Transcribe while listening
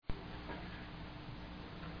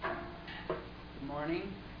morning.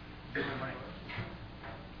 Good morning.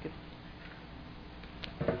 Good.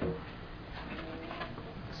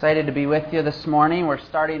 Excited to be with you this morning. We're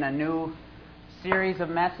starting a new series of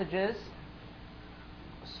messages.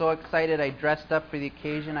 So excited I dressed up for the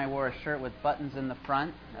occasion. I wore a shirt with buttons in the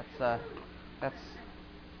front.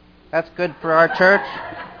 That's good for our church.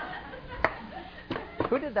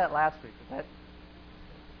 Who did that last week? Was that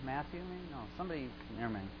Matthew? No, somebody.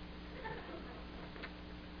 Never mind.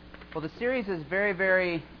 Well, the series is very,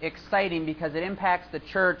 very exciting because it impacts the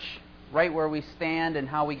church right where we stand and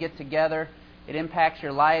how we get together. It impacts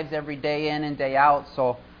your lives every day in and day out.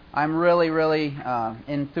 So I'm really, really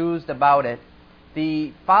enthused about it.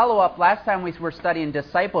 The follow-up, last time we were studying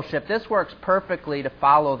discipleship, this works perfectly to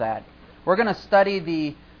follow that. We're going to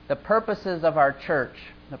study the purposes of our church,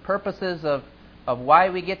 the purposes of why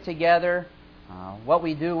we get together, what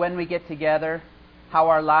we do when we get together, how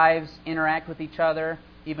our lives interact with each other,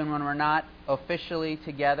 even when we're not officially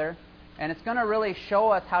together. And it's going to really show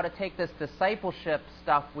us how to take this discipleship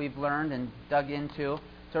stuff we've learned and dug into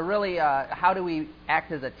to really, how do we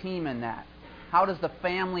act as a team in that? How does the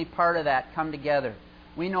family part of that come together?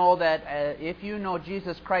 We know that if you know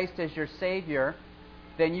Jesus Christ as your Savior,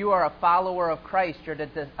 then you are a follower of Christ. You're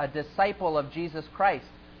a disciple of Jesus Christ.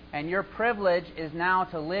 And your privilege is now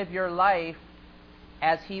to live your life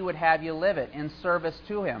as He would have you live it, in service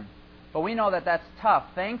to Him. But we know that that's tough.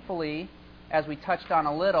 Thankfully, as we touched on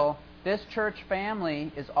a little, this church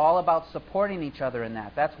family is all about supporting each other in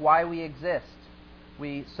that. That's why we exist.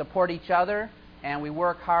 We support each other, and we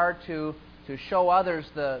work hard to show others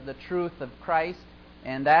the truth of Christ,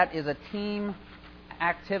 and that is a team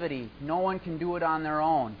activity. No one can do it on their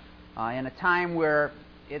own. In a time where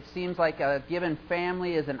it seems like a given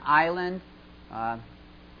family is an island,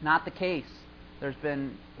 not the case. There's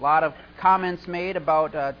been a lot of comments made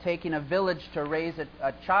about taking a village to raise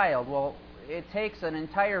a child. Well, it takes an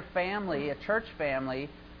entire family, a church family,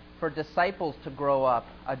 for disciples to grow up,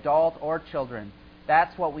 adult or children.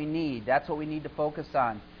 That's what we need. That's what we need to focus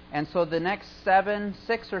on. And so the next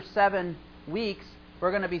 6 or 7 weeks, we're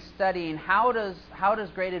going to be studying how does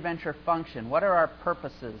Great Adventure function? What are our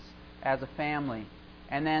purposes as a family?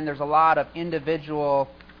 And then there's a lot of individual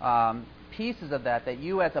pieces of that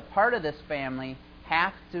you as a part of this family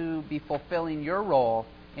have to be fulfilling your role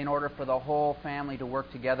in order for the whole family to work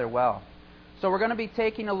together well. So we're going to be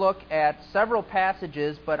taking a look at several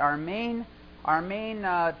passages, but our main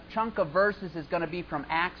chunk of verses is going to be from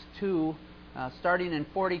Acts 2, starting in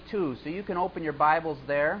 42. So you can open your Bibles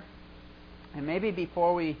there. And maybe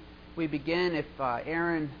before we begin, if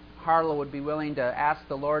Aaron Harlow would be willing to ask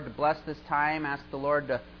the Lord to bless this time, ask the Lord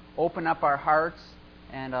to open up our hearts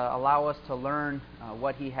and allow us to learn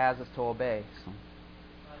what He has us to obey. So.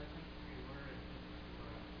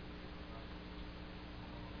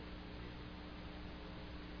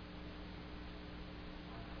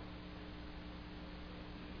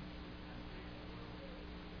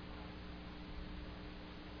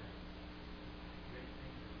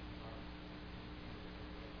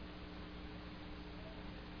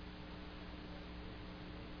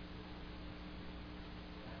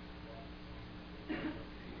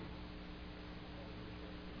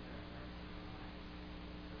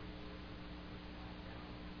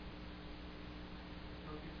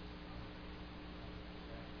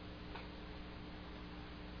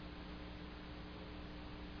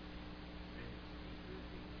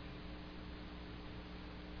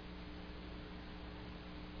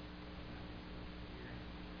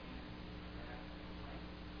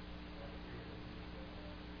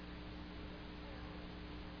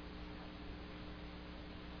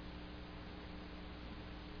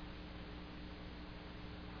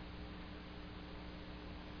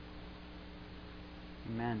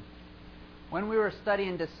 Amen. When we were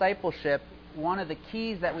studying discipleship, one of the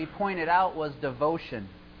keys that we pointed out was devotion.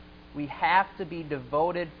 We have to be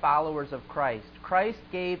devoted followers of Christ. Christ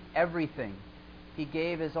gave everything. He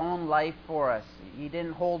gave His own life for us. He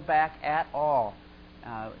didn't hold back at all.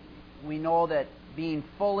 We know that being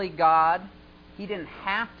fully God, He didn't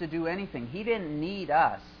have to do anything. He didn't need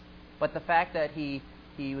us. But the fact that He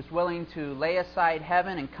was willing to lay aside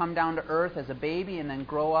heaven and come down to earth as a baby and then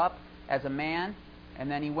grow up as a man, and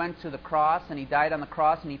then He went to the cross and He died on the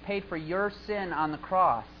cross and He paid for your sin on the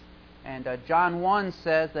cross. And John 1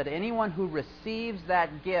 says that anyone who receives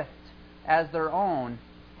that gift as their own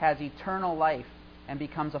has eternal life and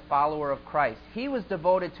becomes a follower of Christ. He was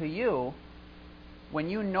devoted to you. When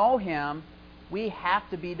you know Him, we have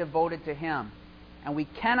to be devoted to Him. And we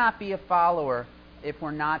cannot be a follower if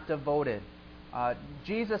we're not devoted.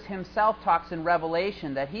 Jesus Himself talks in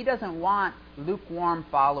Revelation that He doesn't want lukewarm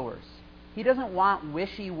followers. He doesn't want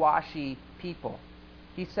wishy-washy people.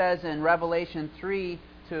 He says in Revelation 3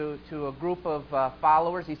 to a group of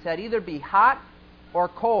followers, he said, either be hot or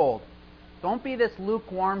cold. Don't be this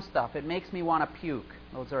lukewarm stuff. It makes me want to puke.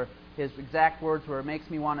 Those are his exact words, where it makes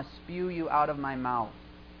me want to spew you out of my mouth.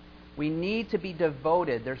 We need to be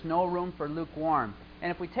devoted. There's no room for lukewarm.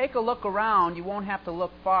 And if we take a look around, you won't have to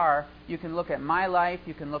look far. You can look at my life,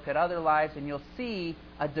 you can look at other lives, and you'll see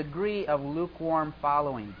a degree of lukewarm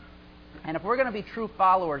following. And if we're going to be true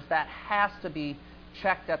followers, that has to be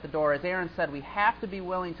checked at the door. As Aaron said, we have to be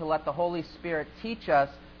willing to let the Holy Spirit teach us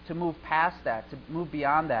to move past that, to move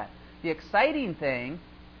beyond that. The exciting thing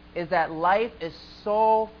is that life is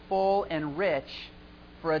so full and rich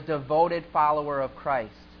for a devoted follower of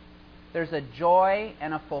Christ. There's a joy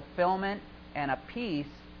and a fulfillment and a peace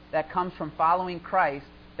that comes from following Christ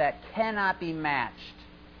that cannot be matched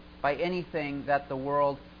by anything that the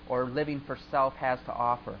world or living for self has to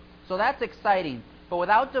offer. So that's exciting. But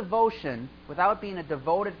without devotion, without being a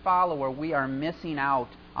devoted follower, we are missing out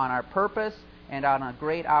on our purpose and on a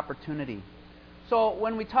great opportunity. So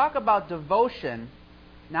when we talk about devotion,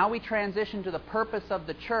 now we transition to the purpose of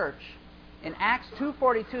the church. In Acts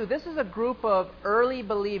 2:42, this is a group of early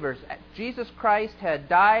believers. Jesus Christ had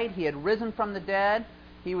died. He had risen from the dead.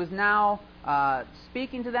 He was now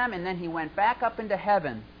speaking to them, and then he went back up into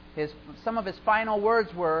heaven. Some of his final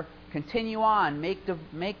words were, continue on,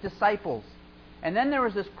 make disciples. And then there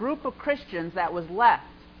was this group of Christians that was left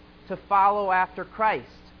to follow after Christ.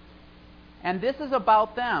 And this is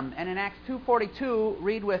about them. And in Acts 2:42,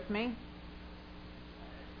 read with me.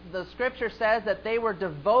 The scripture says that they were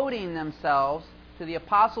devoting themselves to the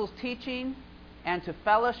apostles' teaching and to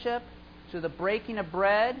fellowship, to the breaking of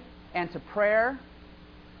bread and to prayer.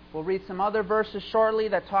 We'll read some other verses shortly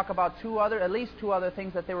that talk about at least two other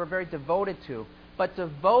things that they were very devoted to. But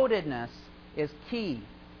devotedness is key.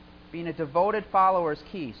 Being a devoted follower is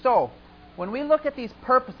key. So, when we look at these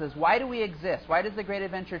purposes, why do we exist? Why does the Great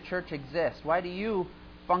Adventure Church exist? Why do you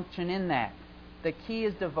function in that? The key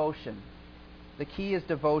is devotion. The key is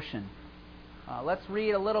devotion. Let's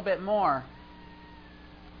read a little bit more.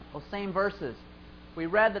 Those same verses. We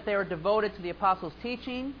read that they were devoted to the apostles'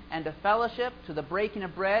 teaching and to fellowship, to the breaking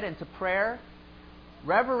of bread and to prayer.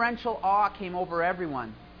 Reverential awe came over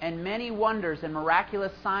everyone, and many wonders and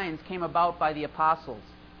miraculous signs came about by the apostles.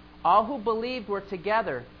 All who believed were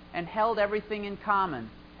together and held everything in common,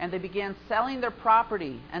 and they began selling their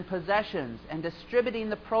property and possessions and distributing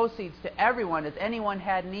the proceeds to everyone as anyone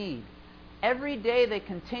had need. Every day they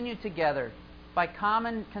continued together by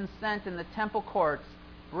common consent in the temple courts,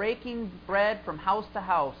 breaking bread from house to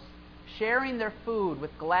house, sharing their food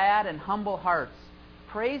with glad and humble hearts,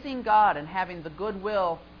 praising God and having the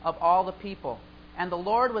goodwill of all the people. And the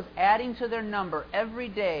Lord was adding to their number every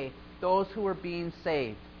day those who were being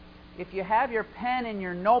saved. If you have your pen and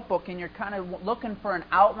your notebook and you're kind of looking for an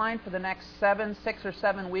outline for the next 6 or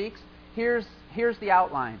 7 weeks, here's the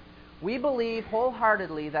outline. We believe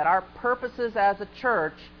wholeheartedly that our purposes as a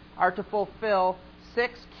church are to fulfill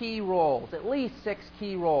 6 key roles, at least 6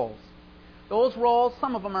 key roles. Those roles,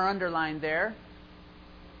 some of them are underlined there.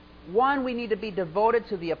 1, we need to be devoted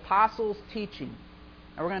to the apostles' teaching.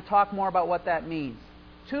 And we're going to talk more about what that means.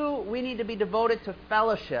 2, we need to be devoted to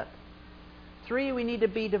fellowship. 3, we need to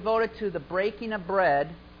be devoted to the breaking of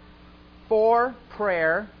bread. 4,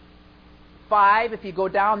 prayer. 5, if you go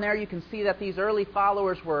down there, you can see that these early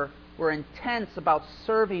followers were intense about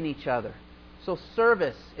serving each other. So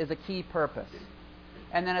service is a key purpose.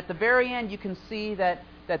 And then at the very end, you can see that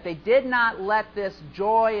they did not let this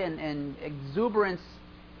joy and exuberance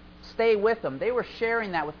stay with them. They were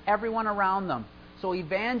sharing that with everyone around them. So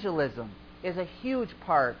evangelism is a huge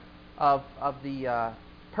part of the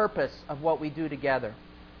purpose of what we do together.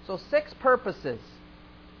 So 6 purposes: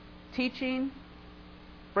 teaching,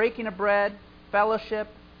 breaking of bread, fellowship,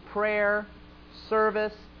 prayer,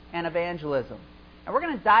 service, and evangelism. And we're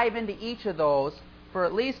going to dive into each of those for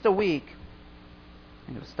at least a week.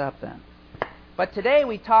 I'm going to stop then. But today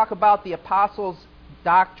we talk about the apostles'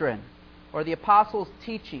 doctrine, or the apostles'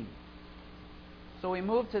 teaching. So we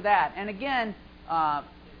move to that. And again,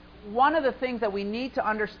 one of the things that we need to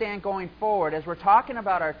understand going forward as we're talking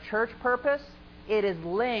about our church purpose, it is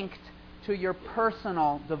linked to your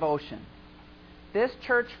personal devotion. This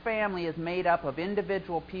church family is made up of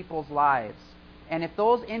individual people's lives. And if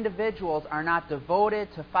those individuals are not devoted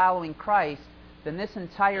to following Christ, then this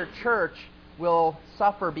entire church will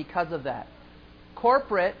suffer because of that.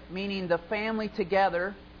 Corporate, meaning the family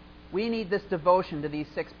together, we need this devotion to these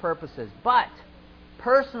 6 purposes. But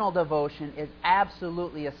personal devotion is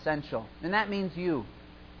absolutely essential. And that means you.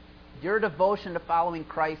 Your devotion to following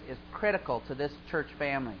Christ is critical to this church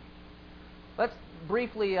family. Let's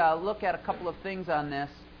briefly look at a couple of things on this.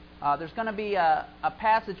 There's going to be a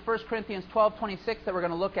passage, 1 Corinthians 12:26, that we're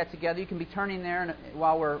going to look at together. You can be turning there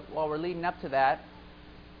while we're leading up to that.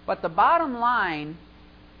 But the bottom line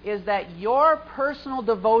is that your personal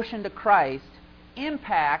devotion to Christ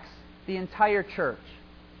impacts the entire church.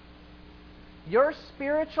 Your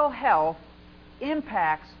spiritual health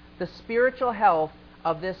impacts the spiritual health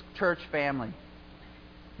of this church family.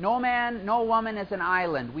 No man, no woman is an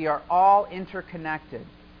island. We are all interconnected.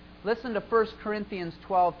 Listen to 1 Corinthians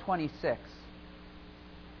 12:26.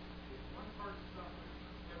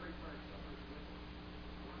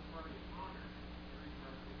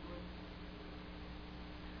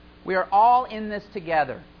 We are all in this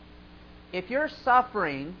together. If you're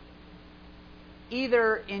suffering,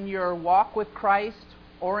 either in your walk with Christ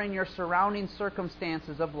or in your surrounding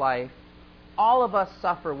circumstances of life, all of us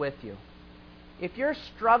suffer with you. If you're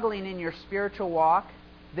struggling in your spiritual walk,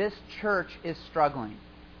 this church is struggling,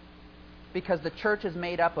 because the church is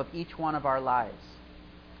made up of each one of our lives.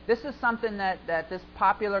 This is something that this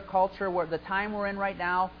popular culture, where the time we're in right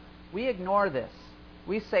now, we ignore this.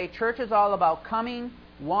 We say church is all about coming,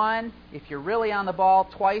 one, if you're really on the ball,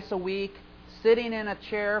 twice a week, sitting in a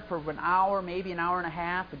chair for an hour, maybe an hour and a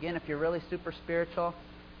half, again, if you're really super spiritual,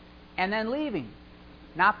 and then leaving.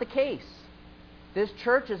 Not the case. This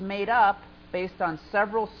church is made up based on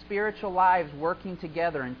several spiritual lives working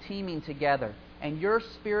together and teaming together. And your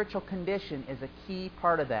spiritual condition is a key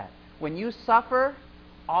part of that. When you suffer,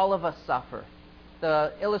 all of us suffer.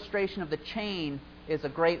 The illustration of the chain is a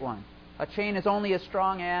great one. A chain is only as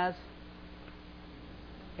strong as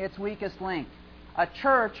its weakest link. A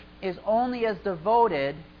church is only as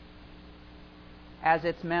devoted as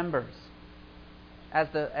its members, as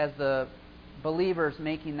the believers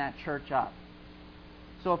making that church up.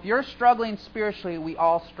 So if you're struggling spiritually, we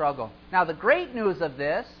all struggle. Now, the great news of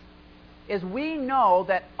this is we know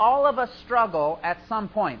that all of us struggle at some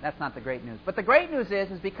point. That's not the great news. But the great news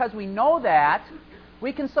is because we know that,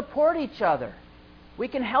 we can support each other. We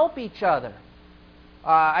can help each other.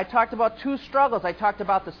 I talked about two struggles. I talked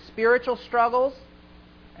about the spiritual struggles,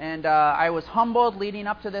 and I was humbled leading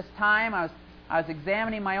up to this time. I was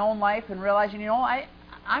examining my own life and realizing,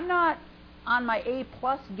 I'm not on my A+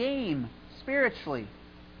 game spiritually.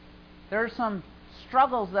 There are some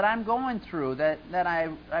struggles that I'm going through that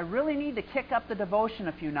I really need to kick up the devotion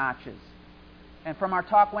a few notches. And from our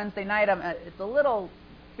talk Wednesday night, it's a little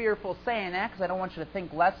fearful saying that because I don't want you to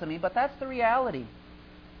think less of me, but that's the reality.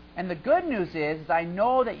 And the good news is I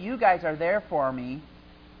know that you guys are there for me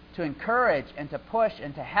to encourage and to push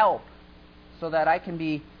and to help so that I can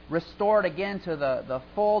be restored again to the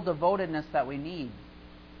full devotedness that we need.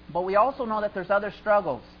 But we also know that there's other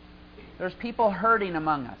struggles. There's people hurting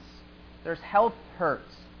among us. There's health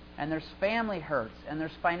hurts, and there's family hurts, and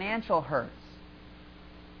there's financial hurts.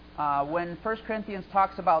 When 1 Corinthians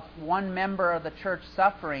talks about one member of the church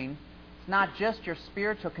suffering, it's not just your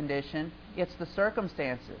spiritual condition, it's the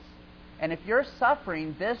circumstances. And if you're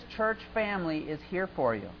suffering, this church family is here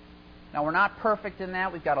for you. Now, we're not perfect in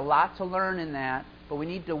that. We've got a lot to learn in that, but we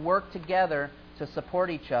need to work together to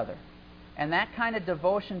support each other. And that kind of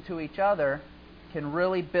devotion to each other can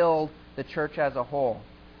really build the church as a whole.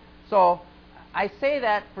 So I say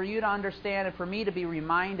that for you to understand and for me to be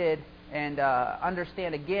reminded and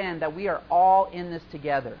understand again that we are all in this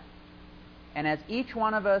together. And as each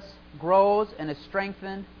one of us grows and is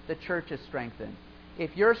strengthened, the church is strengthened.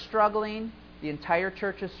 If you're struggling, the entire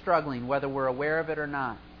church is struggling, whether we're aware of it or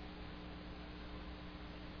not.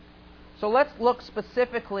 So let's look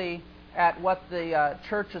specifically at what the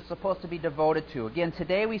church is supposed to be devoted to. Again,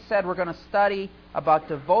 today we said we're going to study about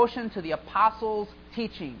devotion to the apostles'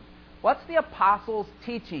 teaching. What's the apostles'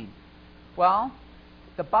 teaching? Well,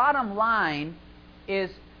 the bottom line is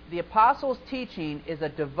the apostles' teaching is a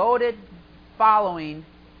devoted following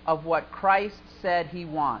of what Christ said he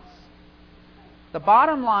wants. The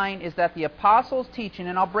bottom line is that the apostles' teaching,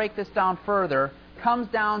 and I'll break this down further, comes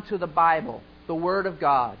down to the Bible, the Word of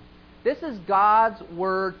God. This is God's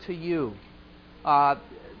Word to you.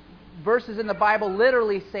 Verses in the Bible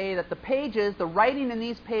literally say that the writing in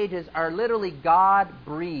these pages are literally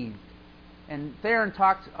God-breathed. And Theron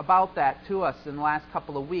talked about that to us in the last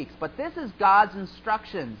couple of weeks. But this is God's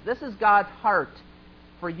instructions. This is God's heart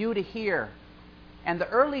for you to hear. And the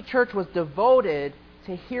early church was devoted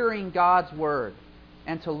to hearing God's Word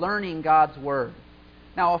and to learning God's Word.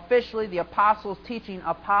 Now, officially, the apostles' teaching,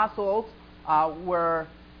 apostles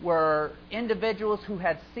were individuals who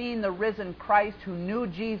had seen the risen Christ, who knew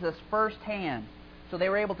Jesus firsthand. So they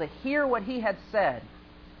were able to hear what he had said,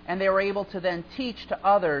 and they were able to then teach to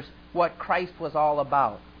others what Christ was all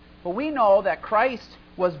about. But we know that Christ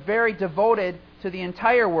was very devoted to the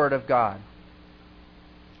entire Word of God.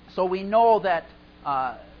 So we know that...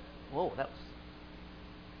 whoa, that was...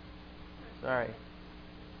 Sorry.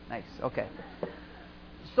 Nice, okay.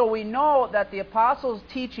 So we know that the apostles'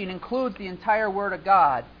 teaching includes the entire Word of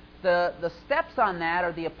God. The steps on that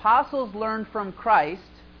are the apostles learned from Christ.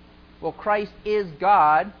 Well, Christ is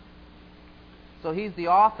God, so He's the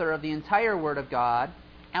author of the entire Word of God.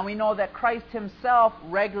 And we know that Christ Himself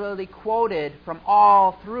regularly quoted from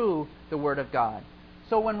all through the Word of God.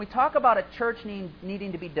 So when we talk about a church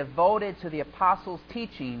needing to be devoted to the apostles'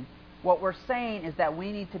 teaching, what we're saying is that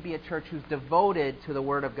we need to be a church who's devoted to the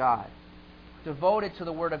Word of God. Devoted to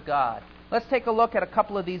the Word of God. Let's take a look at a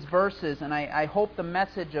couple of these verses, and I hope the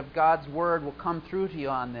message of God's Word will come through to you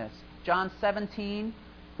on this. John 17,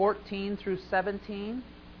 14 through 17.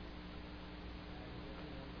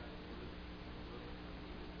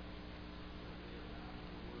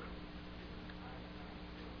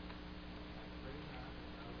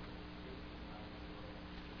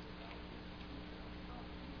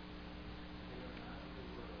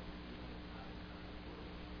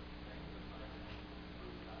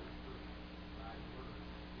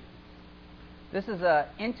 This is an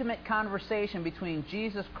intimate conversation between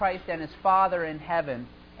Jesus Christ and His Father in heaven.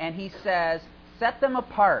 And He says, set them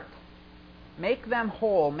apart. Make them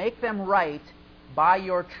whole. Make them right by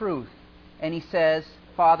your truth. And He says,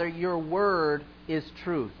 Father, your Word is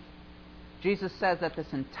truth. Jesus says that this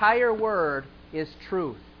entire Word is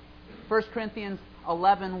truth. 1 Corinthians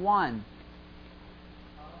 11:1.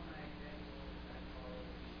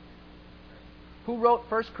 Who wrote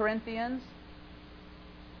 1 Corinthians?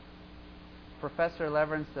 Professor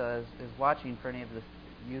Leverentz is watching for any of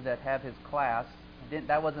you that have his class.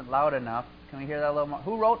 That wasn't loud enough. Can we hear that a little more?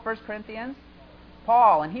 Who wrote 1 Corinthians?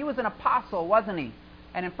 Paul. And he was an apostle, wasn't he?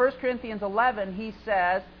 And in 1 Corinthians 11, he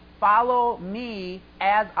says, follow me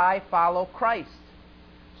as I follow Christ.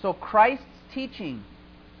 So Christ's teaching,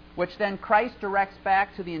 which then Christ directs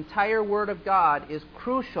back to the entire Word of God, is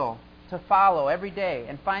crucial to follow every day.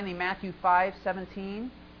 And finally, Matthew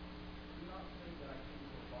 5:17.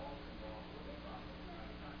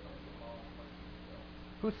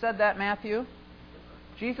 Who said that, Matthew?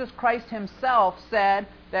 Jesus Christ Himself said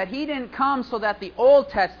that He didn't come so that the Old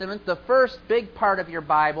Testament, the first big part of your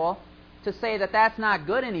Bible, to say that that's not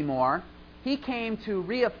good anymore. He came to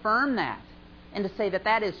reaffirm that and to say that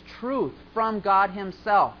that is truth from God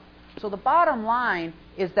Himself. So the bottom line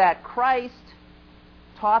is that Christ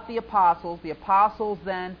taught the apostles. The apostles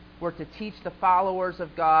then were to teach the followers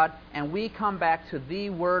of God, and we come back to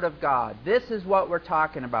the Word of God. This is what we're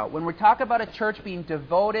talking about. When we talk about a church being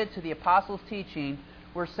devoted to the apostles' teaching,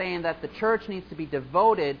 we're saying that the church needs to be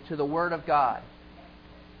devoted to the Word of God.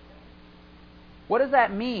 What does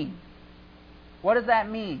that mean? What does that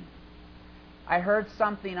mean? I heard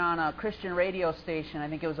something on a Christian radio station, I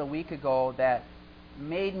think it was a week ago, that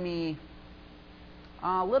made me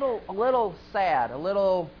a little sad, a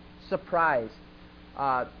little surprised.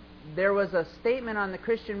 There was a statement on the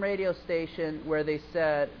Christian radio station where they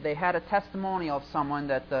said they had a testimonial of someone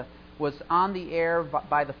that was on the air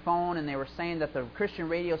by the phone, and they were saying that the Christian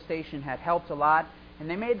radio station had helped a lot. And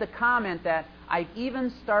they made the comment that I've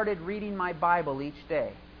even started reading my Bible each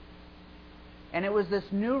day. And it was this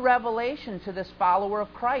new revelation to this follower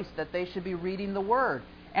of Christ that they should be reading the Word.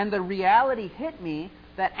 And the reality hit me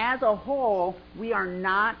that as a whole, we are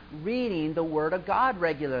not reading the Word of God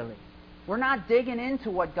regularly. We're not digging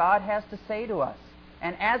into what God has to say to us.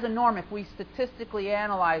 And as a norm, if we statistically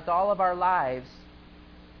analyzed all of our lives,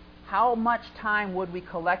 how much time would we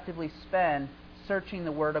collectively spend searching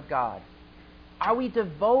the Word of God? Are we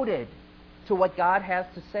devoted to what God has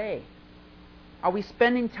to say? Are we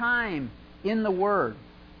spending time in the Word?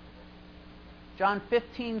 John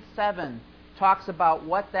 15:7 talks about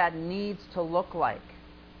what that needs to look like.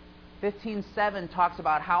 15:7 talks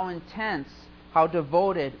about how intense, how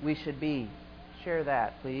devoted we should be. Share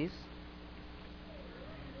that, please.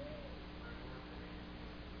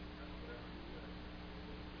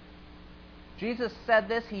 Jesus said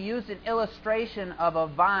this. He used an illustration of a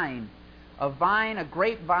vine. A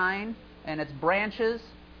grapevine, and its branches.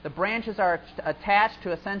 The branches are attached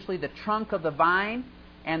to essentially the trunk of the vine,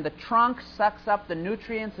 and the trunk sucks up the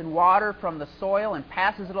nutrients and water from the soil and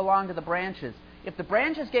passes it along to the branches. If the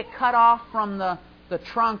branches get cut off from the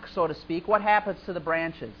trunk, so to speak, what happens to the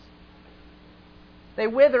branches? They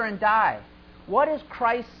wither and die. What is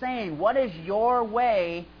Christ saying? What is your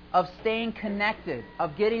way of staying connected,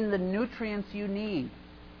 of getting the nutrients you need?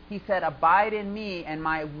 He said, abide in me and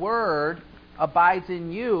my word abides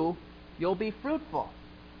in you, you'll be fruitful.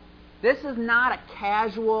 This is not a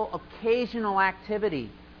casual, occasional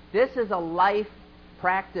activity. This is a life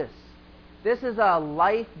practice. This is a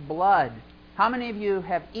lifeblood. How many of you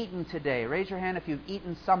have eaten today? Raise your hand if you've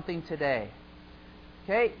eaten something today.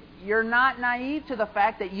 Okay? You're not naive to the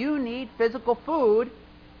fact that you need physical food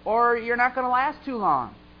or you're not going to last too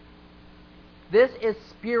long. This is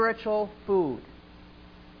spiritual food.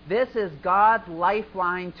 This is God's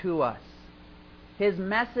lifeline to us. His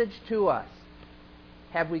message to us.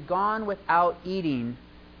 Have we gone without eating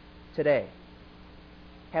today?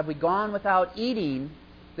 Have we gone without eating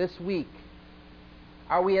this week?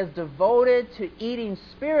 Are we as devoted to eating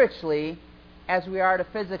spiritually as we are to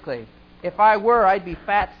physically? If I were, I'd be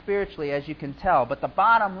fat spiritually, as you can tell. But the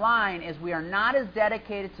bottom line is we are not as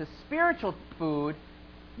dedicated to spiritual food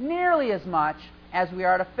nearly as much as we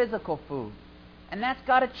are to physical food. And that's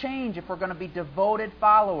got to change if we're going to be devoted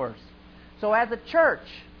followers. So as a church,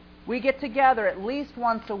 we get together at least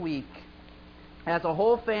once a week as a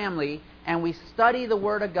whole family and we study the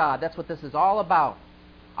Word of God. That's what this is all about.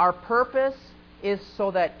 Our purpose is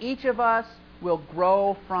so that each of us will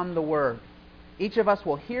grow from the Word. Each of us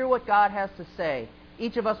will hear what God has to say.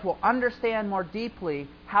 Each of us will understand more deeply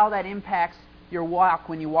how that impacts your walk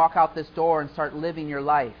when you walk out this door and start living your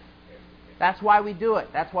life. That's why we do it.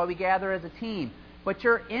 That's why we gather as a team. But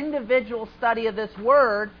your individual study of this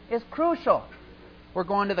Word is crucial. We're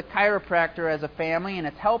going to the chiropractor as a family, and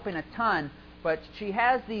it's helping a ton. But she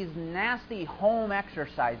has these nasty home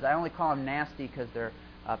exercises. I only call them nasty because they're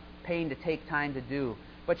a pain to take time to do.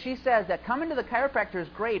 But she says that coming to the chiropractor is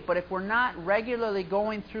great, but if we're not regularly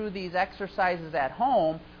going through these exercises at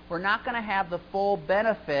home, we're not going to have the full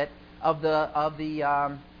benefit of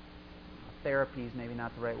the therapies, maybe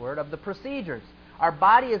not the right word, of the procedures. Our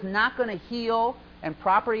body is not going to heal and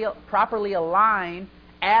properly align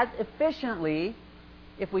as efficiently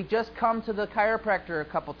if we just come to the chiropractor a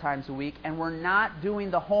couple times a week and we're not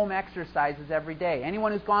doing the home exercises every day.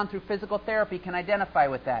 Anyone who's gone through physical therapy can identify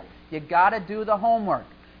with that. You've got to do the homework.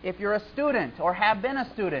 If you're a student or have been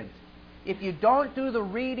a student, if you don't do the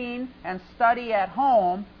reading and study at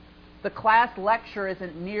home, the class lecture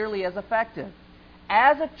isn't nearly as effective.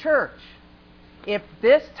 As a church, if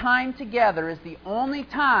this time together is the only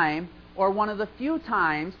time or one of the few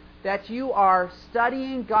times that you are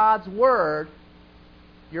studying God's Word,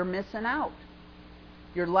 you're missing out.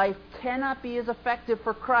 Your life cannot be as effective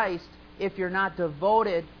for Christ if you're not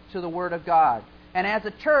devoted to the Word of God. And as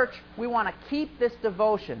a church, we want to keep this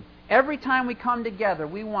devotion. Every time we come together,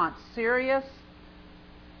 we want serious,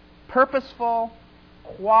 purposeful,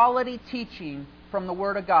 quality teaching from the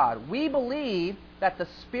Word of God. We believe that the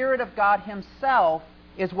Spirit of God Himself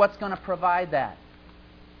is what's going to provide that.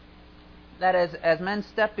 That as men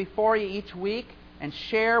step before you each week and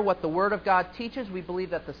share what the Word of God teaches, we believe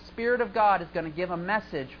that the Spirit of God is going to give a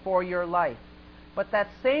message for your life. But that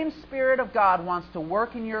same Spirit of God wants to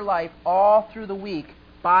work in your life all through the week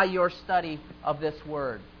by your study of this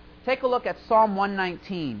Word. Take a look at Psalm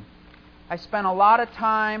 119. I spent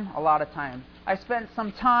I spent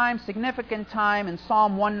some time, significant time, in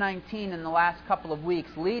Psalm 119 in the last couple of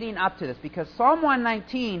weeks leading up to this, because Psalm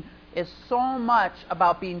 119 is so much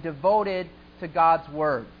about being devoted to God's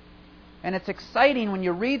Word. And it's exciting when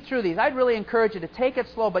you read through these. I'd really encourage you to take it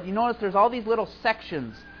slow, but you notice there's all these little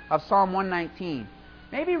sections of Psalm 119.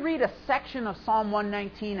 Maybe read a section of Psalm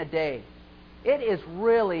 119 a day. It is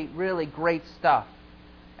really, really great stuff.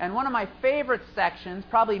 And one of my favorite sections,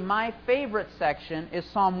 probably my favorite section, is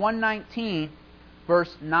Psalm 119,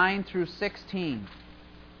 verse 9 through 16.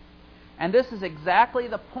 And this is exactly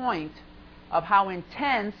the point of how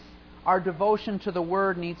intense our devotion to the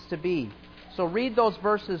Word needs to be. So read those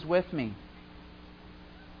verses with me.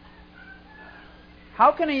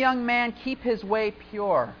 How can a young man keep his way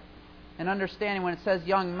pure? And understanding when it says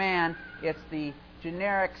young man, it's the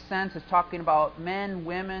generic sense. It's talking about men,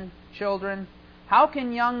 women, children. How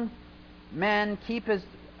can young men keep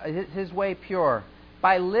his way pure?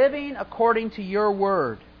 By living according to your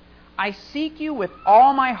word. I seek you with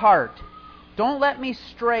all my heart. Don't let me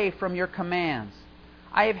stray from your commands.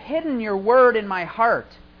 I have hidden your word in my heart,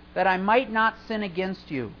 that I might not sin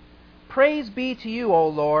against you. Praise be to you, O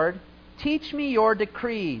Lord. Teach me your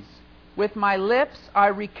decrees. With my lips I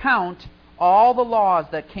recount all the laws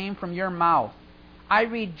that came from your mouth. I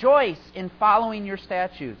rejoice in following your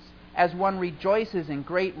statutes, as one rejoices in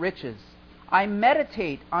great riches. I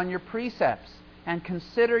meditate on your precepts and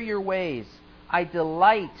consider your ways. I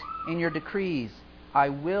delight in your decrees. I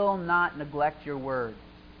will not neglect your word.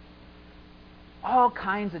 All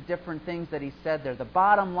kinds of different things that he said there. The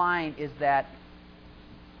bottom line is that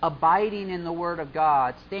abiding in the Word of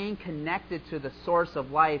God, staying connected to the source of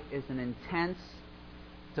life, is an intense,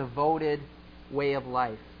 devoted way of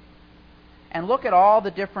life. And look at all the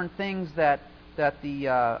different things that that the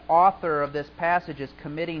author of this passage is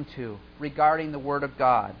committing to regarding the Word of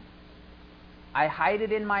God. I hide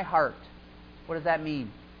it in my heart. What does that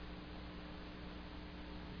mean?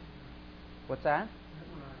 What's that?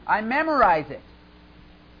 I memorize it.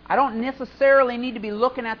 I don't necessarily need to be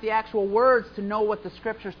looking at the actual words to know what the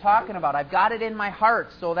Scripture's talking about. I've got it in my heart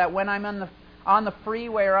so that when I'm on the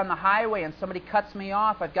freeway or on the highway and somebody cuts me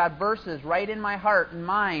off, I've got verses right in my heart and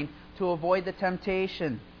mind to avoid the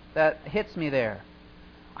temptation that hits me there.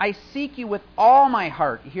 I seek you with all my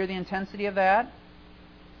heart. You hear the intensity of that?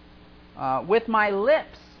 With my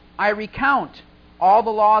lips, I recount all the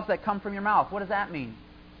laws that come from your mouth. What does that mean?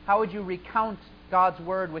 How would you recount God's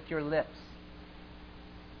Word with your lips?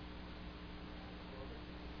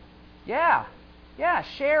 Yeah,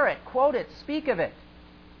 share it, quote it, speak of it.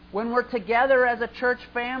 When we're together as a church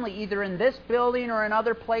family, either in this building or in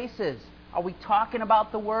other places, are we talking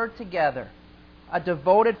about the Word together? A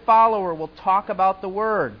devoted follower will talk about the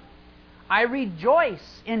Word. I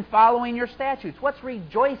rejoice in following your statutes. What's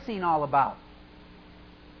rejoicing all about?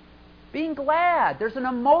 Being glad. There's an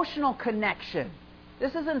emotional connection.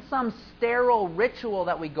 This isn't some sterile ritual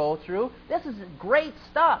that we go through. This is great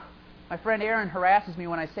stuff. My friend Aaron harasses me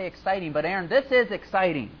when I say exciting, but Aaron, this is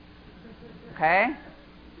exciting. Okay?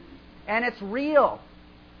 And it's real.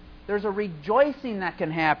 There's a rejoicing that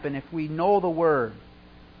can happen if we know the Word.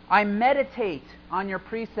 I meditate on your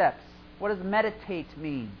precepts. What does meditate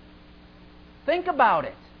mean? Think about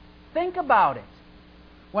it. Think about it.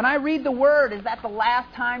 When I read the Word, is that the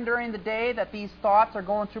last time during the day that these thoughts are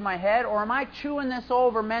going through my head, or am I chewing this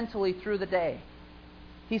over mentally through the day?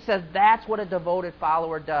 He says that's what a devoted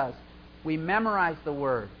follower does. We memorize the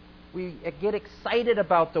Word. We get excited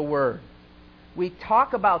about the Word. We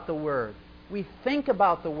talk about the Word. We think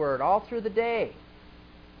about the Word all through the day.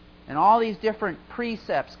 And all these different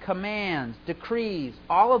precepts, commands, decrees,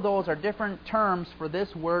 all of those are different terms for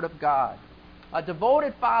this Word of God. A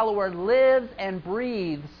devoted follower lives and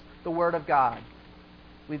breathes the Word of God.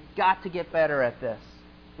 We've got to get better at this.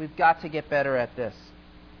 We've got to get better at this.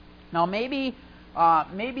 Now maybe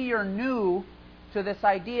you're new to this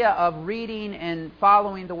idea of reading and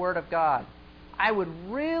following the Word of God. I would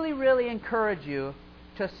really, really encourage you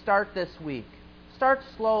to start this week. Start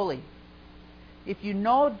slowly. If you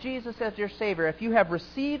know Jesus as your Savior, if you have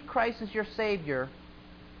received Christ as your Savior,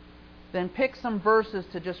 then pick some verses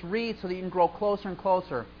to just read so that you can grow closer and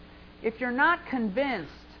closer. If you're not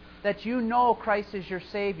convinced that you know Christ as your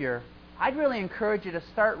Savior, I'd really encourage you to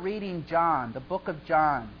start reading John, the book of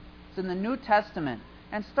John. It's in the New Testament.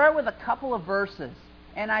 And start with a couple of verses.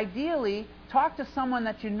 And ideally, talk to someone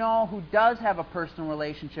that you know who does have a personal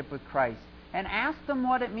relationship with Christ. And ask them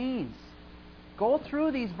what it means. Go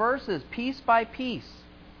through these verses piece by piece.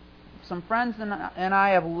 Some friends and I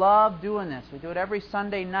have loved doing this. We do it every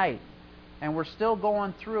Sunday night. And we're still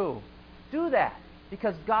going through. Do that.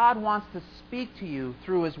 Because God wants to speak to you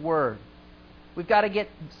through His Word. We've got to get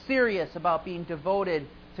serious about being devoted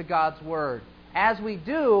to God's Word. As we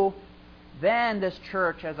do, then this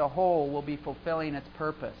church as a whole will be fulfilling its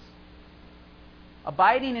purpose.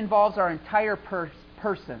 Abiding involves our entire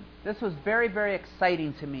person. This was very, very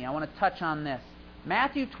exciting to me. I want to touch on this.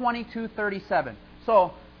 Matthew 22:37.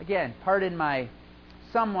 So, again, pardon my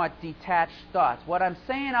somewhat detached thoughts. What I'm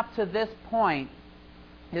saying up to this point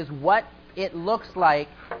is what it looks like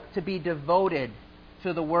to be devoted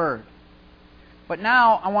to the Word. But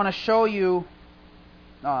now I want to show you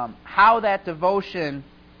how that devotion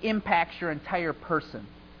impacts your entire person.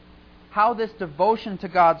 How this devotion to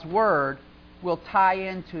God's Word will tie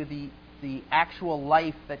into the actual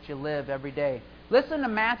life that you live every day. Listen to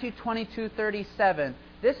Matthew 22:37.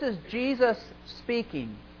 This is Jesus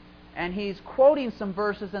speaking, and He's quoting some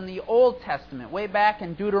verses in the Old Testament, way back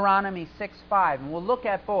in Deuteronomy 6:5, and we'll look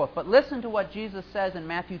at both. But listen to what Jesus says in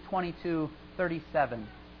Matthew 22:37.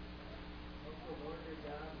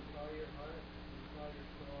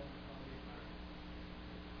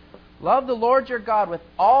 Love the Lord your God with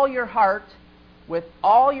all your heart, with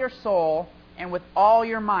all your soul, and with all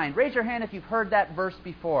your mind. Raise your hand if you've heard that verse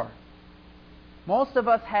before. Most of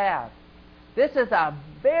us have. This is a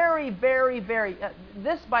very, very, very...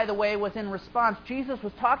 this, by the way, was in response. Jesus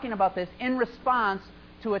was talking about this in response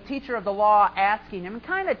to a teacher of the law asking him, and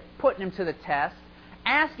kind of putting him to the test,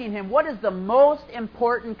 asking him, what is the most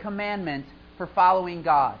important commandment for following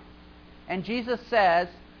God? And Jesus says,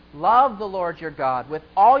 love the Lord your God with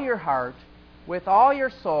all your heart, with all your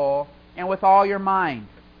soul, and with all your mind.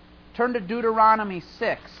 Turn to Deuteronomy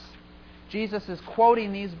 6. Jesus is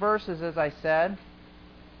quoting these verses, as I said.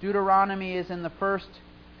 Deuteronomy is in the first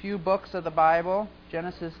few books of the Bible.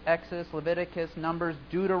 Genesis, Exodus, Leviticus, Numbers,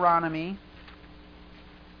 Deuteronomy.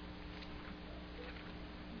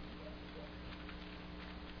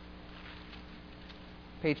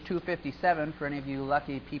 Page 257 for any of you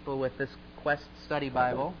lucky people with this Quest Study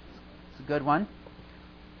Bible. It's a good one.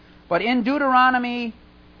 But in Deuteronomy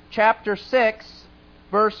chapter 6,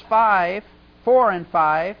 verse 4 and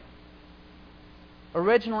 5,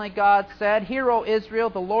 originally God said, "Hear, O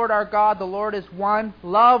Israel, the Lord our God, the Lord is one.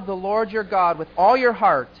 Love the Lord your God with all your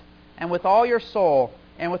heart, and with all your soul,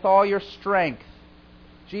 and with all your strength."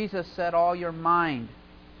 Jesus said, all your mind.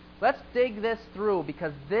 Let's dig this through,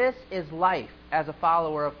 because this is life as a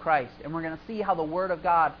follower of Christ. And we're going to see how the Word of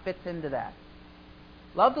God fits into that.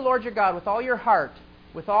 Love the Lord your God with all your heart,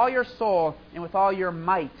 with all your soul, and with all your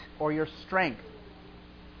might or your strength.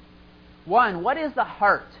 One, what is the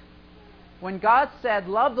heart? When God said,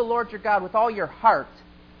 love the Lord your God with all your heart,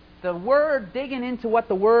 the word, digging into what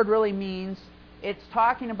the word really means, it's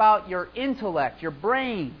talking about your intellect, your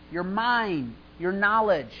brain, your mind, your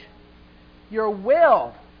knowledge, your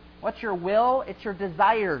will. What's your will? It's your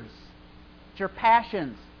desires. It's your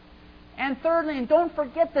passions. And thirdly, and don't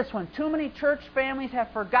forget this one, too many church families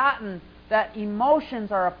have forgotten that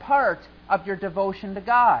emotions are a part of your devotion to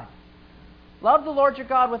God. Love the Lord your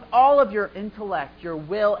God with all of your intellect, your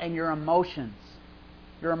will, and your emotions.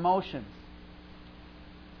 Your emotions.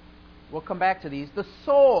 We'll come back to these. The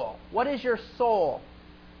soul. What is your soul?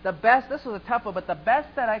 The best, this was a tough one, but the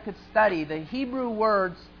best that I could study, the Hebrew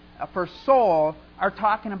words for soul are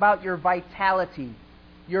talking about your vitality,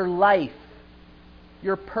 your life,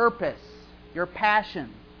 your purpose, your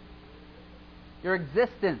passion, your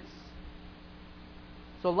existence.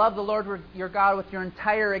 So love the Lord your God with your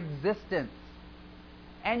entire existence.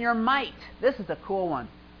 And your might. This is a cool one.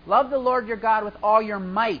 Love the Lord your God with all your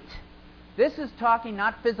might. This is talking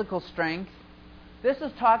not physical strength. This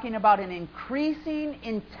is talking about an increasing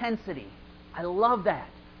intensity. I love that.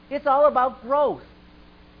 It's all about growth.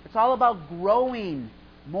 It's all about growing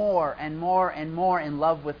more and more and more in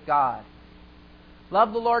love with God.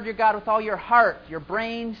 Love the Lord your God with all your heart, your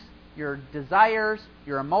brains, your desires,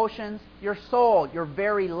 your emotions, your soul, your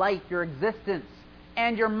very life, your existence,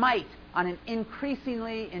 and your might on an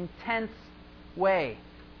increasingly intense way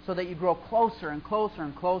so that you grow closer and closer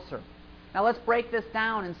and closer. Now let's break this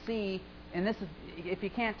down and see, and this is, if you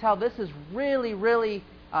can't tell, this is really,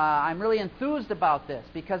 I'm really enthused about this,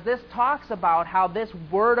 because this talks about how this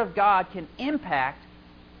Word of God can impact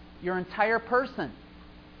your entire person.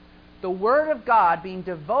 The Word of God, being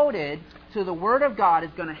devoted to the Word of God,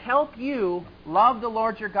 is going to help you love the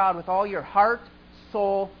Lord your God with all your heart,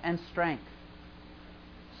 soul, and strength.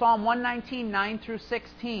 Psalm 119, 9 through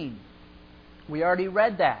 16. We already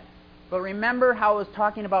read that. But remember how it was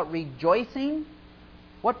talking about rejoicing?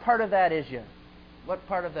 What part of that is you? What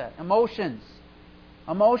part of that? Emotions.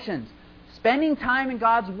 Emotions. Spending time in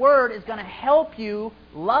God's Word is going to help you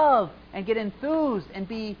love and get enthused and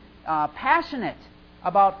be passionate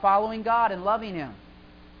about following God and loving Him.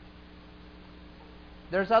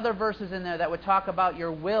 There's other verses in there that would talk about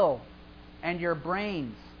your will and your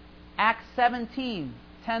brains. Acts 17,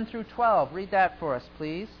 10 through 12. Read that for us,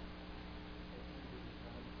 please.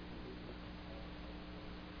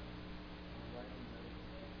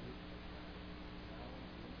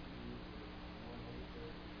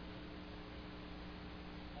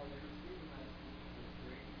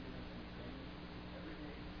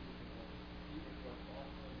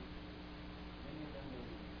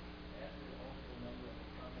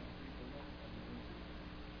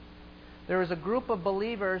 There was a group of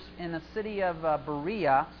believers in the city of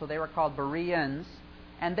Berea, so they were called Bereans,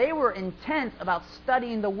 and they were intent about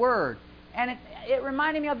studying the Word. And it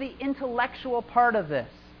reminded me of the intellectual part of this.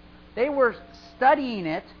 They were studying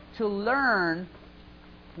it to learn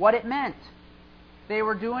what it meant. They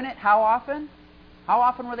were doing it how often? How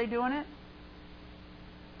often were they doing it?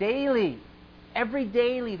 Daily. Every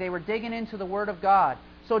daily they were digging into the Word of God.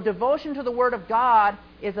 So devotion to the Word of God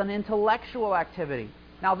is an intellectual activity.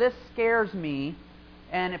 Now this scares me,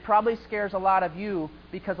 and it probably scares a lot of you,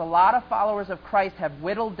 because a lot of followers of Christ have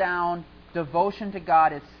whittled down devotion to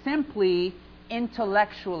God as simply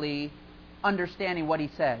intellectually understanding what He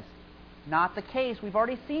says. Not the case. We've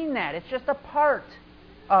already seen that. It's just a part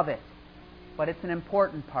of it. But it's an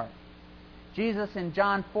important part. Jesus in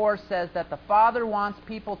John 4 says that the Father wants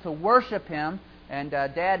people to worship Him, and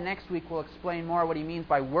Dad next week will explain more what He means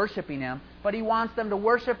by worshiping Him, but He wants them to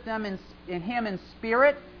worship them in Him in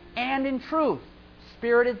spirit and in truth.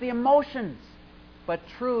 Spirit is the emotions, but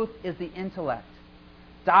truth is the intellect.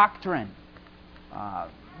 Doctrine.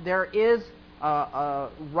 There is a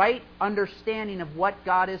right understanding of what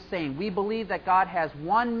God is saying. We believe that God has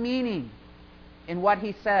one meaning in what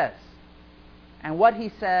He says. And what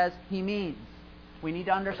He says, He means. We need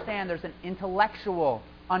to understand there's an intellectual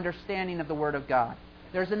understanding of the Word of God.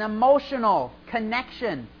 There's an emotional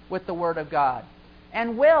connection with the Word of God.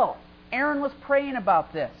 And will. Aaron was praying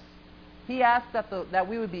about this. He asked that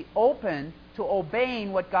we would be open to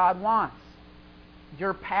obeying what God wants.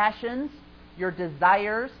 Your passions, your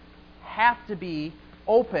desires have to be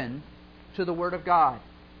open to the Word of God.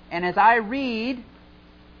 And as I read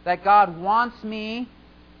that God wants me,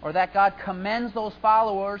 or that God commends those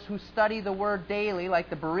followers who study the Word daily, like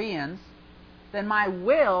the Bereans, then my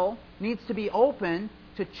will needs to be open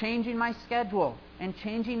to changing my schedule and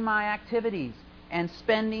changing my activities and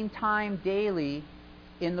spending time daily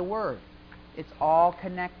in the Word. It's all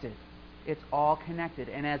connected. It's all connected.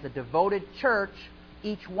 And as a devoted church,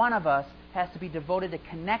 each one of us has to be devoted to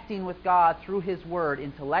connecting with God through His Word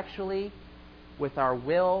intellectually, with our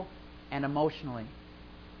will, and emotionally.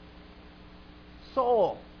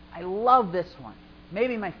 Soul. I love this one.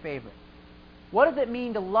 Maybe my favorite. What does it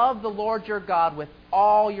mean to love the Lord your God with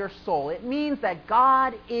all your soul? It means that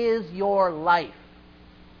God is your life.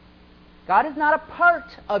 God is not a part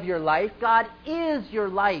of your life. God is your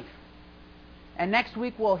life. And next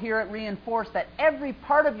week we'll hear it reinforced that every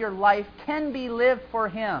part of your life can be lived for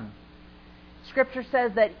Him. Scripture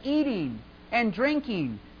says that eating and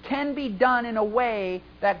drinking can be done in a way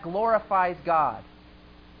that glorifies God.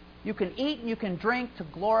 You can eat and you can drink to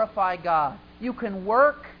glorify God. You can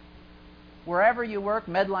work wherever you work.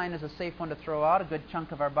 Medline is a safe one to throw out. A good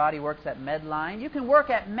chunk of our body works at Medline. You can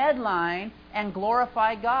work at Medline and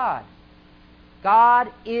glorify God.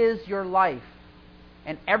 God is your life.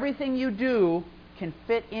 And everything you do can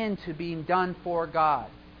fit into being done for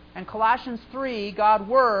God. And Colossians 3, God's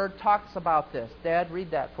Word, talks about this. Dad,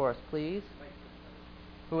 read that for us, please.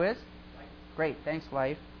 Who is? Great. Thanks,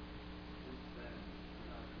 Life.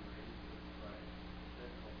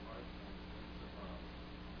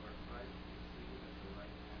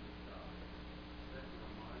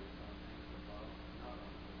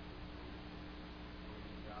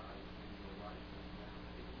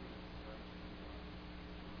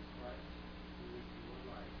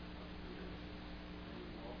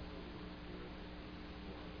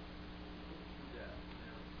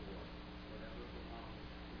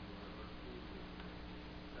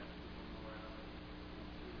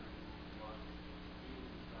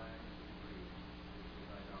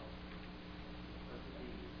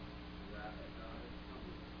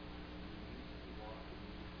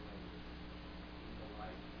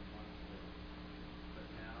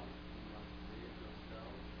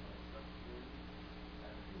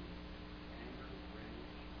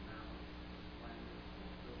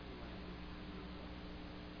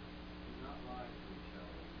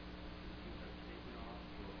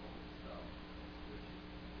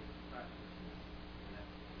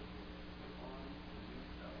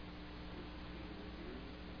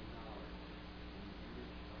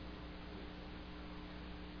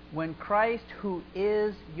 When Christ, who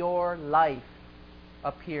is your life,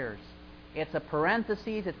 appears. It's a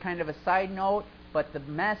parenthesis, it's kind of a side note, but the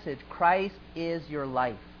message, Christ is your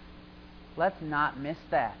life. Let's not miss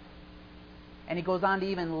that. And he goes on to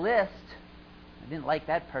even list, I didn't like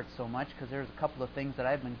that part so much because there's a couple of things that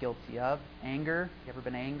I've been guilty of. Anger, you ever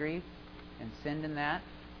been angry and sinned in that?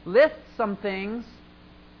 List some things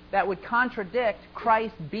that would contradict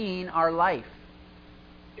Christ being our life.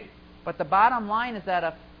 But the bottom line is that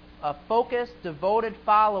a focused, devoted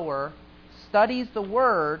follower studies the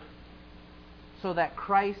Word so that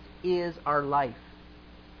Christ is our life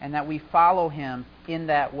and that we follow Him in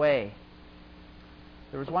that way.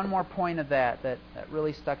 There was one more point of that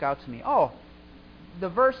really stuck out to me. Oh, the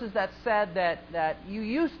verses that said that you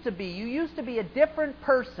used to be a different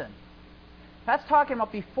person. That's talking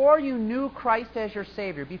about before you knew Christ as your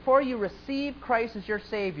Savior, before you received Christ as your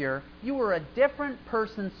Savior, you were a different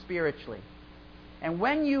person spiritually. And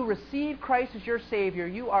when you receive Christ as your Savior,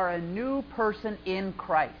 you are a new person in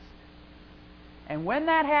Christ. And when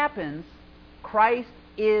that happens, Christ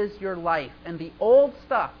is your life. And the old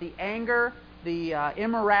stuff, the anger, the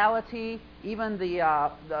immorality, even the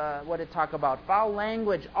what did it talk about? Foul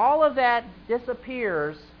language, all of that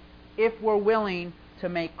disappears if we're willing to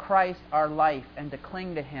make Christ our life and to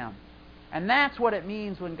cling to Him. And that's what it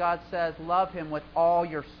means when God says, love Him with all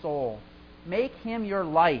your soul. Make Him your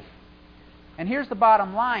life. And here's the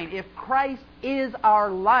bottom line. If Christ is our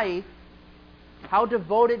life, how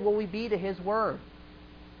devoted will we be to His Word?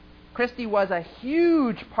 Christy was a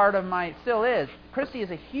huge part of still is. Christy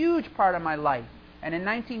is a huge part of my life. And in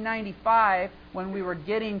 1995, when we were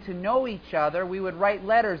getting to know each other, we would write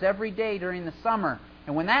letters every day during the summer.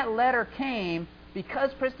 And when that letter came,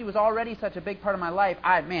 because Christy was already such a big part of my life,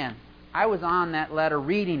 I was on that letter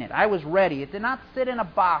reading it. I was ready. It did not sit in a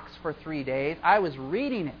box for 3 days. I was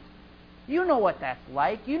reading it. You know what that's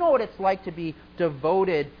like. You know what it's like to be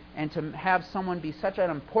devoted and to have someone be such an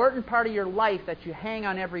important part of your life that you hang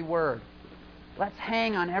on every word. Let's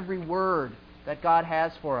hang on every word that God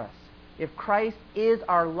has for us. If Christ is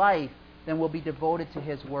our life, then we'll be devoted to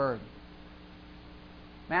His Word.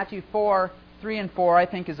 Matthew 4:3 and 4, I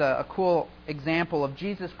think, is a cool example of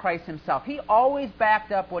Jesus Christ Himself. He always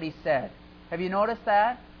backed up what He said. Have you noticed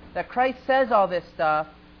that? That Christ says all this stuff,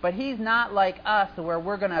 but He's not like us where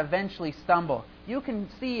we're going to eventually stumble. You can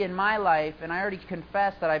see in my life, and I already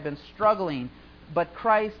confessed that I've been struggling, but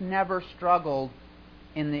Christ never struggled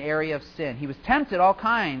in the area of sin. He was tempted all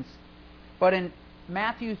kinds, but in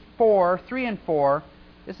Matthew 4:3 and 4,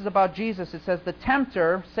 this is about Jesus. It says, "The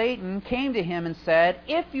tempter, Satan, came to Him and said,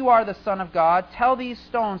 'If you are the Son of God, tell these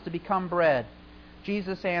stones to become bread.'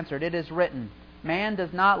 Jesus answered, 'It is written, man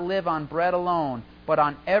does not live on bread alone, but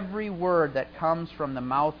on every word that comes from the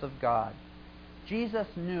mouth of God.'" Jesus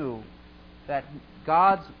knew that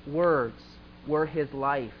God's words were His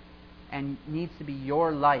life and needs to be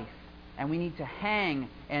your life. And we need to hang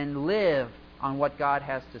and live on what God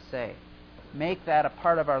has to say. Make that a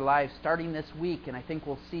part of our lives starting this week, and I think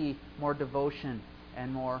we'll see more devotion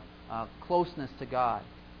and more closeness to God.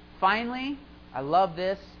 Finally, I love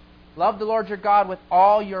this. Love the Lord your God with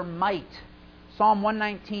all your might. Psalm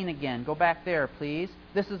 119 again. Go back there, please.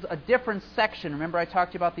 This is a different section. Remember I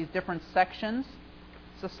talked to you about these different sections?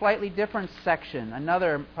 It's a slightly different section.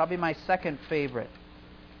 Another, probably my second favorite.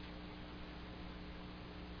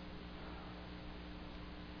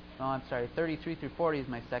 Oh, I'm sorry, 33 through 40 is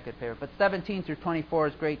my second favorite, but 17 through 24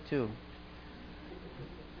 is great too.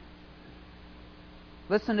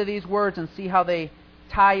 Listen to these words and see how they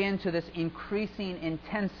tie into this increasing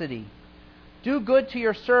intensity. "Do good to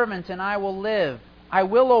your servant, and I will live. I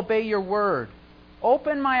will obey your word.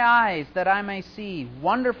 Open my eyes that I may see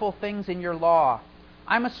wonderful things in your law.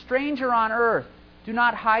 I'm a stranger on earth. Do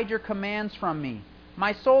not hide your commands from me.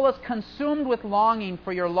 My soul is consumed with longing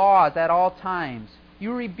for your laws at all times.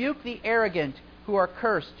 You rebuke the arrogant who are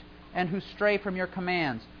cursed and who stray from your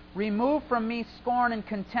commands. Remove from me scorn and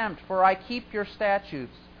contempt, for I keep your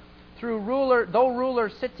statutes. Though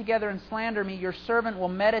rulers sit together and slander me, your servant will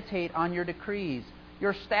meditate on your decrees.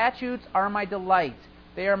 Your statutes are my delight.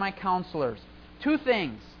 They are my counselors." Two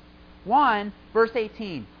things. One, verse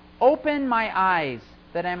 18, "Open my eyes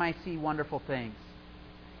that I might see wonderful things."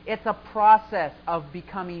 It's a process of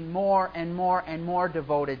becoming more and more and more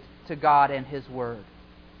devoted to God and His Word.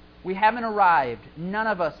 We haven't arrived. None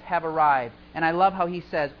of us have arrived. And I love how He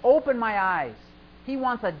says, "Open my eyes." He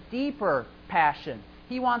wants a deeper passion.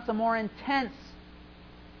 He wants a more intense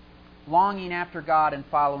longing after God and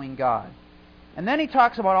following God. And then He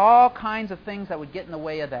talks about all kinds of things that would get in the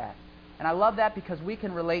way of that. And I love that because we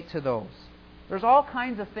can relate to those. There's all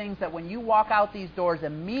kinds of things that when you walk out these doors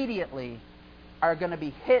immediately are going to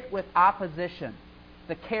be hit with opposition.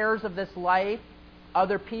 The cares of this life,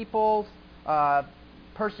 other people's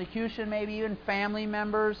persecution, maybe even family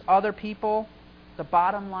members, other people. The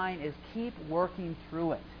bottom line is keep working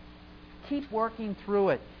through it. Keep working through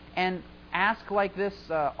it. And ask, like this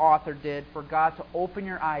author did, for God to open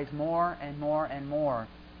your eyes more and more and more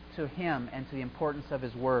to Him and to the importance of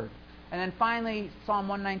His Word. And then finally, Psalm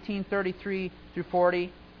 119, 33 through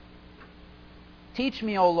 40. "Teach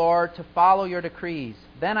me, O Lord, to follow your decrees.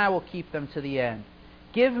 Then I will keep them to the end.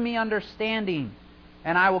 Give me understanding,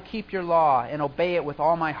 and I will keep your law and obey it with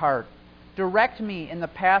all my heart. Direct me in the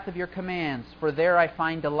path of your commands, for there I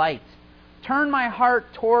find delight. Turn my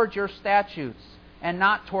heart toward your statutes, and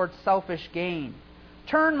not toward selfish gain.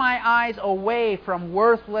 Turn my eyes away from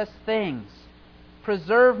worthless things.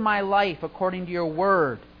 Preserve my life according to your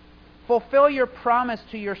word. Fulfill your promise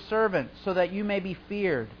to your servant, so that you may be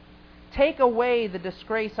feared. Take away the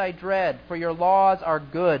disgrace I dread, for your laws are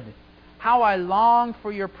good. How I long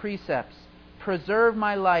for your precepts. Preserve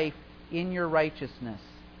my life in your righteousness."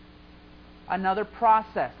 Another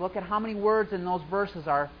process. Look at how many words in those verses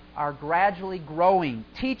are gradually growing.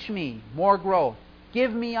 Teach me, more growth.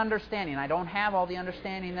 Give me understanding. I don't have all the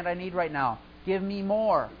understanding that I need right now. Give me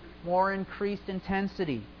more increased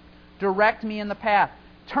intensity. Direct me in the path.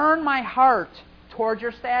 Turn my heart toward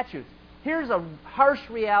your statutes. Here's a harsh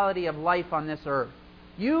reality of life on this earth.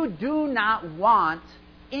 You do not want,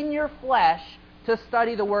 in your flesh, to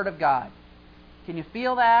study the Word of God. Can you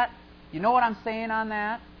feel that? You know what I'm saying on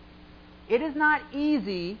that? It is not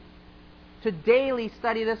easy to daily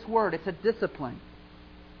study this Word. It's a discipline.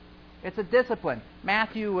 It's a discipline.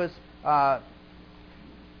 Matthew was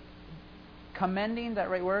commending, that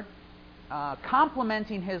right word?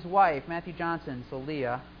 Complimenting his wife, Matthew Johnson, so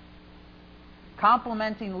Leah.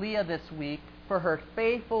 Complimenting Leah this week for her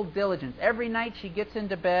faithful diligence. Every night she gets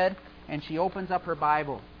into bed and she opens up her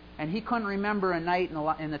Bible. And he couldn't remember a night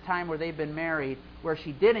in the time where they've been married where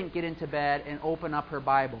she didn't get into bed and open up her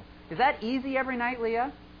Bible. Is that easy every night,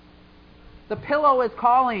 Leah? The pillow is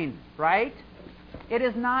calling, right? It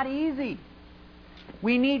is not easy.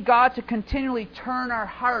 We need God to continually turn our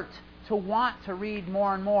heart to want to read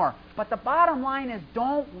more and more. But the bottom line is,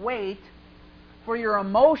 don't wait for your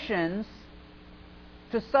emotions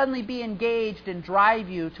to suddenly be engaged and drive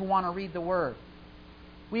you to want to read the Word.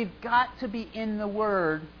 We've got to be in the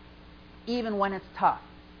Word even when it's tough.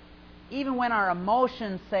 Even when our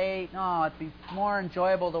emotions say, no, it'd be more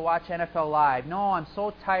enjoyable to watch NFL Live. No, I'm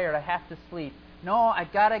so tired, I have to sleep. No,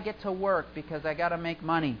 I've got to get to work because I got to make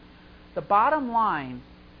money. The bottom line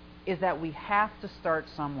is that we have to start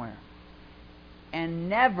somewhere. And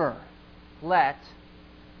never let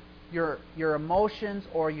your emotions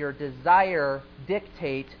or your desire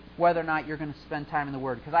dictate whether or not you're going to spend time in the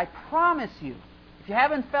Word. Because I promise you, if you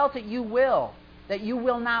haven't felt it, you will, that you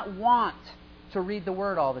will not want to read the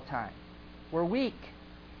Word all the time. We're weak.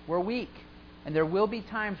 We're weak. And there will be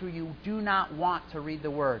times where you do not want to read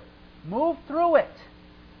the Word. Move through it.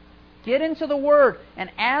 Get into the Word. And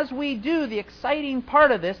as we do, the exciting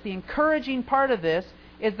part of this, the encouraging part of this,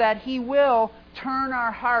 is that He will turn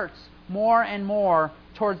our hearts more and more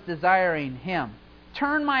towards desiring Him.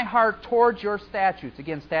 Turn my heart towards your statutes.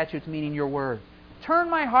 Again, statutes meaning your Word. Turn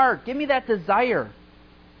my heart. Give me that desire.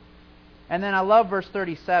 And then I love verse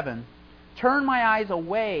 37. Turn my eyes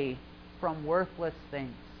away from worthless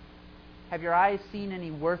things. Have your eyes seen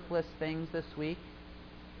any worthless things this week?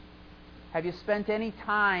 Have you spent any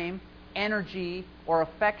time, energy, or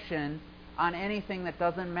affection on anything that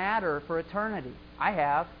doesn't matter for eternity? I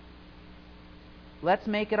have. Let's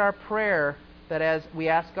make it our prayer that as we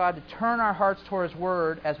ask God to turn our hearts toward His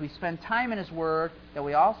Word, as we spend time in His Word, that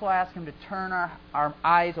we also ask Him to turn our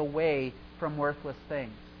eyes away from worthless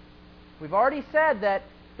things. We've already said that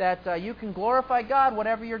you can glorify God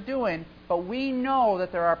whatever you're doing, but we know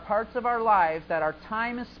that there are parts of our lives that our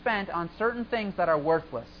time is spent on certain things that are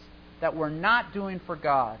worthless, that we're not doing for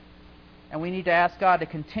God. And we need to ask God to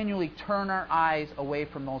continually turn our eyes away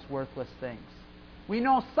from those worthless things. We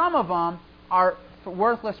know some of them are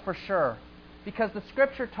worthless for sure, because the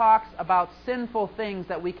Scripture talks about sinful things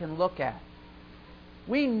that we can look at.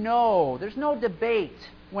 We know, there's no debate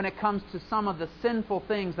when it comes to some of the sinful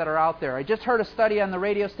things that are out there. I just heard a study on the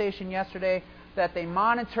radio station yesterday that they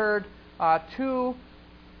monitored two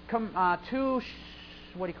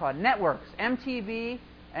networks, MTV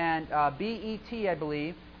and BET, I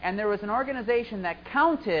believe, and there was an organization that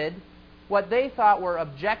counted what they thought were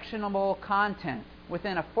objectionable content.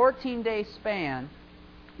 Within a 14-day span,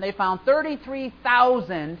 they found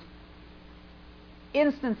 33,000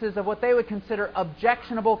 instances of what they would consider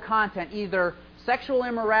objectionable content, either sexual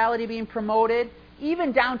immorality being promoted,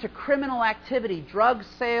 even down to criminal activity, drug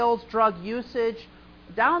sales, drug usage.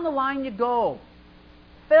 Down the line you go.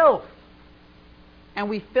 Filth. And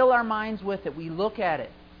we fill our minds with it. We look at it.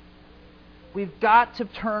 We've got to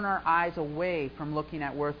turn our eyes away from looking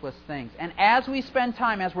at worthless things. And as we spend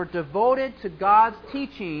time, as we're devoted to God's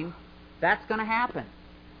teaching, that's going to happen.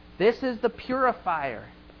 This is the purifier.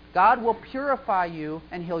 God will purify you,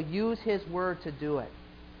 and He'll use His Word to do it.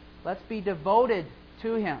 Let's be devoted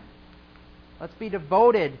to Him. Let's be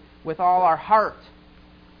devoted with all our heart,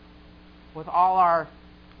 with all our...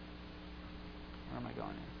 Where am I going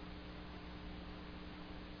here?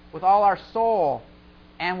 With all our soul,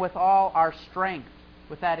 and with all our strength,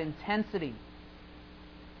 with that intensity.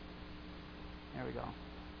 There we go.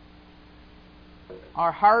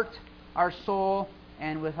 Our heart, our soul,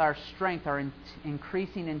 and with our strength, our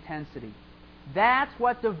increasing intensity. That's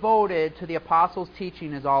what devoted to the Apostles'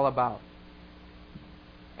 teaching is all about.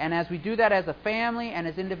 And as we do that as a family and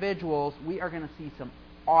as individuals, we are going to see some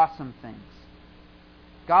awesome things.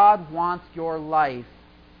 God wants your life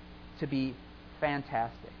to be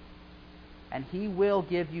fantastic. And He will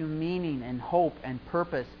give you meaning and hope and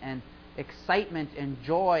purpose and excitement and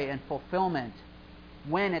joy and fulfillment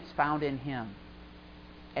when it's found in Him.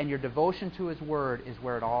 And your devotion to His Word is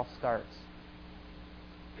where it all starts.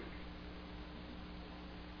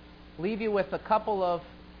 Leave you with a couple of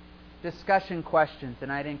discussion questions,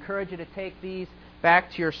 and I'd encourage you to take these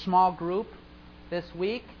back to your small group this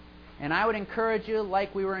week. And I would encourage you,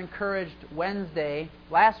 like we were encouraged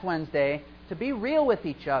last Wednesday, to be real with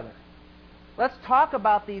each other. Let's talk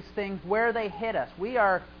about these things where they hit us. We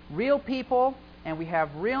are real people, and we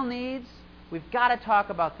have real needs. We've got to talk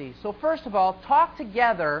about these. So first of all, talk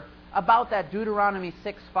together about that Deuteronomy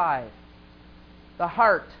 6:5. The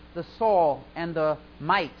heart, the soul, and the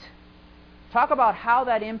might. Talk about how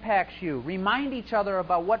that impacts you. Remind each other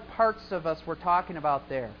about what parts of us we're talking about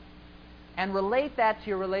there. And relate that to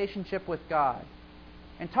your relationship with God.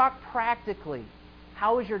 And talk practically.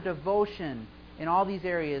 How is your devotion in all these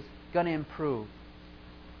areas going to improve?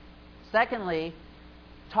 Secondly,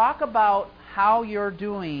 talk about how you're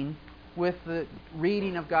doing with the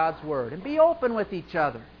reading of God's Word. And be open with each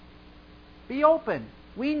other. Be open.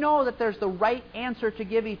 We know that there's the right answer to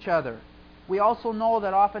give each other. We also know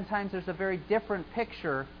that oftentimes there's a very different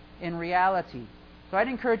picture in reality. So I'd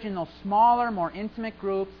encourage you in those smaller, more intimate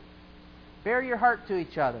groups, bare your heart to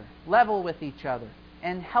each other, level with each other,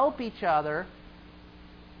 and help each other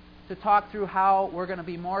to talk through how we're going to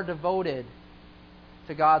be more devoted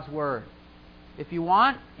to God's Word. If you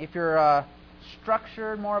want, if you're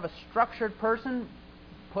more of a structured person,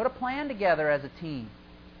 put a plan together as a team.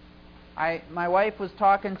 My wife was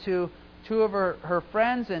talking to two of her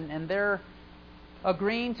friends, and they're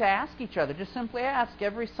agreeing to ask each other. Just simply ask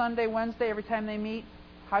every Sunday, Wednesday, every time they meet,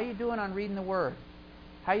 how you doing on reading the Word?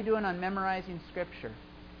 How you doing on memorizing Scripture?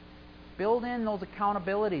 Build in those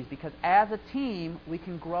accountabilities, because as a team, we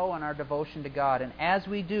can grow in our devotion to God. And as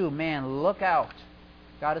we do, man, look out.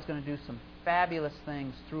 God is going to do some fabulous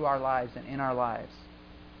things through our lives and in our lives.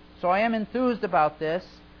 So I am enthused about this.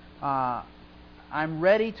 I'm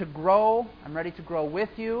ready to grow. I'm ready to grow with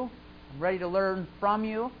you. I'm ready to learn from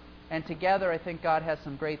you. And together, I think God has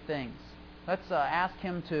some great things. Let's ask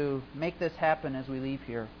Him to make this happen as we leave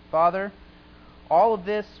here. Father, all of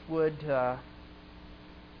this would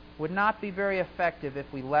not be very effective if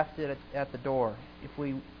we left it at the door. If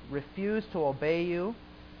we refuse to obey you,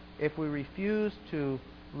 if we refuse to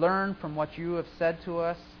learn from what you have said to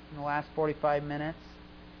us in the last 45 minutes,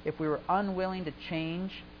 if we were unwilling to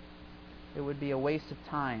change, it would be a waste of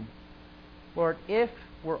time. Lord, if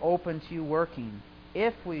we're open to you working,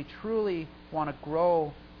 if we truly want to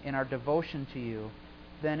grow in our devotion to you,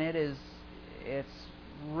 then it's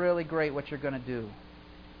really great what you're going to do.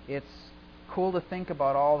 It's cool to think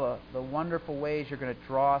about all the wonderful ways you're going to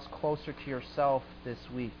draw us closer to yourself this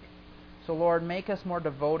week. So Lord, make us more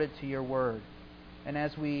devoted to your word. And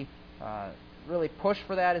as we really push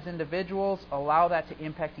for that as individuals, allow that to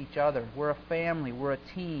impact each other. We're a family. We're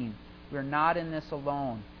a team. We're not in this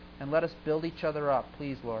alone. And let us build each other up,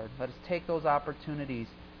 please, Lord. Let us take those opportunities,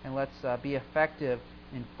 and let's be effective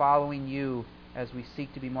in following you as we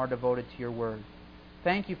seek to be more devoted to your word.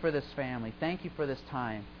 Thank you for this family. Thank you for this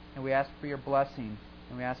time. And we ask for your blessing.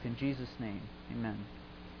 And we ask in Jesus' name. Amen.